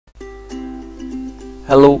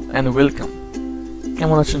Hello and welcome.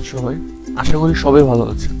 কেমন আছেন সবাই? আশা করি সবাই ভালো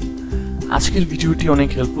আছেন। আজকের ভিডিওটি অনেক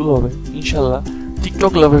হেল্পফুল হবে ইনশাল্লাহ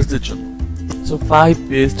টিকটক লাভার্সদের জন্য। সো 5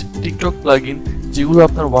 বেস্ট টিকটক প্লাগইন যেগুলো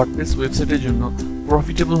আপনার ওয়ার্ডপ্রেস ওয়েবসাইটের জন্য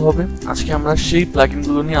প্রফিটেবল হবে, আজকে আমরা সেই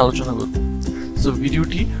প্লাগইনগুলো নিয়ে আলোচনা করব। সো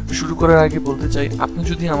ভিডিওটি শুরু করার আগে বলতে চাই, আপনি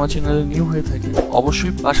যদি আমার চ্যানেলে নিউ হয়ে থাকেন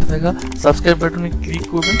অবশ্যই পাশে থাকা সাবস্ক্রাইব বাটনে ক্লিক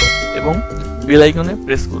করবেন এবং বেল আইকনে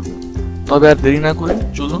প্রেস করবেন। তবে আর দেরি না করে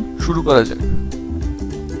চলুন শুরু করা যাক।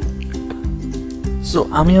 সো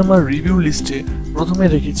আমি আমার রিভিউ লিস্টে প্রথমে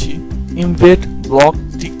রেখেছি এমবেড ব্লক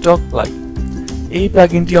টিকটক প্লাগইন। এই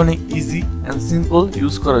প্লাগইনটি অনেক ইজি অ্যান্ড সিম্পল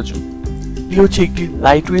ইউজ করার জন্য। এটি হচ্ছে একটি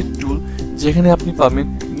লাইটওয়েট টুল যেখানে আপনি পাবেন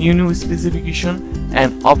নিউ স্পেসিফিকেশন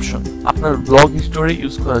অ্যান্ড অপশন আপনার ব্লগ স্টোরে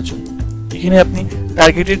ইউজ করার জন্য। এখানে আপনি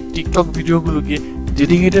টার্গেটেড টিকটক ভিডিওগুলোকে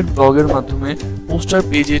ডেডিকেটেড ব্লগের মাধ্যমে পোস্টার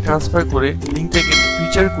পেজে ট্রান্সফার করে লিঙ্কটাকে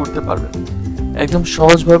ফিচার করতে পারবেন একদম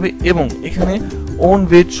সহজভাবে, এবং এখানে ওন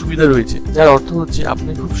ওয়েট সুবিধা রয়েছে, যার অর্থ হচ্ছে আপনি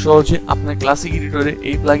খুব সহজে আপনার ক্লাসিক এডিটরে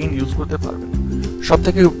এই প্লাগইন ইউজ করতে পারবেন।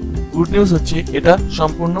 সবথেকে গুড নিউজ হচ্ছে এটা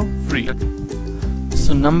সম্পূর্ণ free.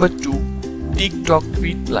 So number 2, TikTok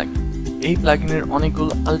feed plugin. এই প্লাগইনের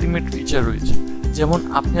অনেকগুলো আলটিমেট ফিচার রয়েছে, যেমন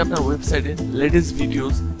আপনি আপনার ওয়েবসাইটে লেটেস্ট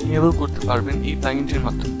ভিডিওস এনেবল করতে পারবেন এই প্লাগইনটির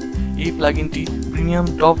মাধ্যমে। এই প্লাগইনটি প্রিমিয়াম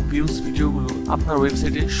টপ ভিউজ ভিডিওগুলো আপনার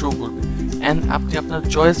ওয়েবসাইটে শো করবে অ্যান্ড আপনি আপনার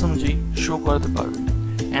চয়েস অনুযায়ী শো করাতে পারবেন।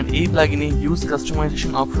 অ্যান্ড এই প্লাগইনে ইউজ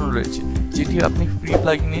কাস্টমাইজেশন অপশন রয়েছে, যেটি আপনি ফ্রি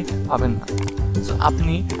প্লাগইনে পাবেন না। সো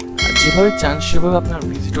আপনি যেভাবে চান সেভাবে আপনার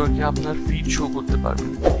ভিজিটরকে আপনার ফিড শো করতে পারবেন।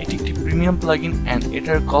 এটি একটি প্রিমিয়াম প্লাগইন অ্যান্ড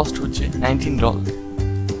এটার কস্ট হচ্ছে $19।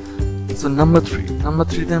 সো নাম্বার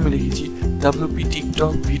 3তে আমি লিখেছি WP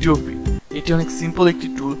টিকটক ভিডিও ফিড। এটি অনেক সিম্পল একটি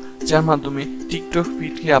টুল যার মাধ্যমে টিকটক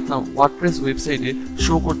ফিডকে আপনার ওয়ার্ডপ্রেস ওয়েবসাইটে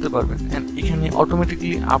শো করতে পারবেন অ্যান্ড এখানে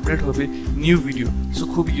অটোমেটিক্যালি আপডেট হবে নিউ ভিডিও। সো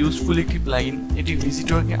খুব ইউজফুল একটি প্লাগইন। এটি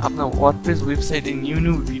ভিজিটরকে আপনার ওয়ার্ডপ্রেস ওয়েবসাইটে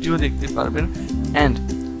নিউ ভিডিও দেখতে পারবেন অ্যান্ড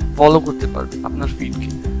ফলো করতে পারবেন আপনার ফিডকে,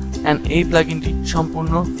 অ্যান্ড এই প্লাগইনটি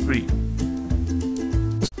সম্পূর্ণ free.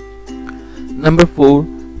 Number 4,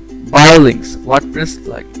 Biolinks WordPress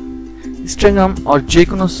plugin. Instagram আর যে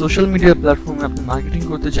কোনো সোশ্যাল মিডিয়া প্ল্যাটফর্মে আপনি মার্কেটিং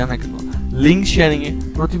করতে চান না কেন, লিঙ্ক শেয়ারিং এ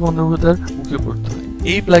প্রতিবন্ধকতার মুখে পড়তে হয়।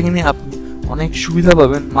 এই প্লাগইনে আপনি অনেক সুবিধা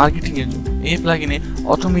পাবেন মার্কেটিং এর জন্য। এই প্লাগইনে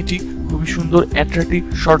অটোমেটিক খুবই সুন্দর অ্যাট্রাকটিভ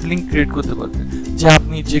শর্ট লিঙ্ক ক্রিয়েট করতে পারবেন, যা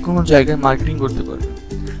আপনি যে কোনো জায়গায় মার্কেটিং করতে পারবেন।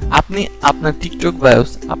 আপনি আপনার টিকটক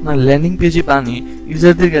বায়োস আপনার ল্যান্ডিং পেজে বানিয়ে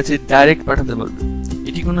ইউজারদের কাছে ডাইরেক্ট পাঠাতে পারবেন।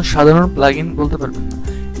 এটি কোনো সাধারণ প্লাগইন বলতে পারবেন না,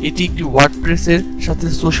 এটি একটি ওয়ার্ডপ্রেসের সাথে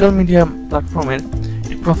সোশ্যাল মিডিয়া প্ল্যাটফর্মের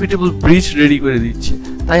প্রফিটেবল ব্রিজ রেডি করে দিচ্ছে।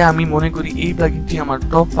 তাই আমি মনে করি এই প্লাগইনটি আমার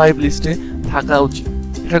টপ 5 লিস্টে থাকা উচিত।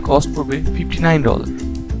 এটা কস্ট পড়বে $59।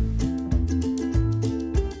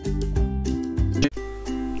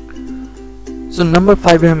 সো নাম্বার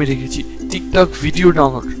 5 এ আমি রেখেছি টিকটক ভিডিও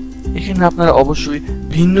ডাউনলোড। এখানে আপনারা অবশ্যই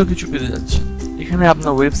ভিন্ন কিছু পেতে যাচ্ছেন। এখানে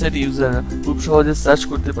আপনার ওয়েবসাইটে ইউজাররা খুব সহজে সার্চ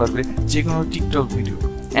করতে পারবে যে কোনো TikTok video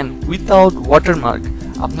and without watermark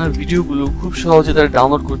আপনার ভিডিওগুলো খুব সহজে তারা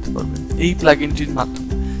ডাউনলোড করতে পারবে এই প্লাগইনটির মাধ্যমে।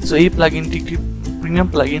 সো এই প্লাগইনটি একটি প্রিমিয়াম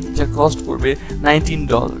প্লাগইন যা কস্ট করবে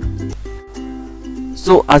 $19।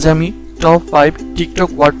 সো আজ আমি top 5 TikTok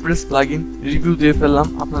WordPress plugin review দিয়ে ফেললাম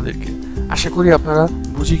আপনাদেরকে। আশা করি আপনারা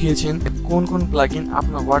বুঝে গিয়েছেন কোন কোন প্লাগইন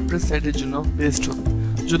আপনার ওয়ার্ডপ্রেস সাইটের জন্য বেস্ট হবে।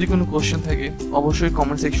 যদি কোনো কোশ্চেন থাকে অবশ্যই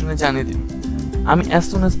কমেন্ট সেকশনে জানিয়ে দিন, আমি অ্যাজ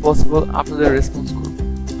সুন অ্যাজ পসিবল আপনাদের রেসপন্স করব।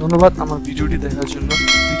 ধন্যবাদ আমার ভিডিওটি দেখার জন্য।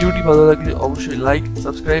 ভিডিওটি ভালো লাগলে অবশ্যই লাইক,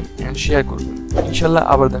 সাবস্ক্রাইব অ্যান্ড শেয়ার করবেন। ইনশাল্লাহ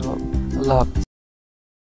আবার দেখা হবে। আল্লাহ হাফেজ।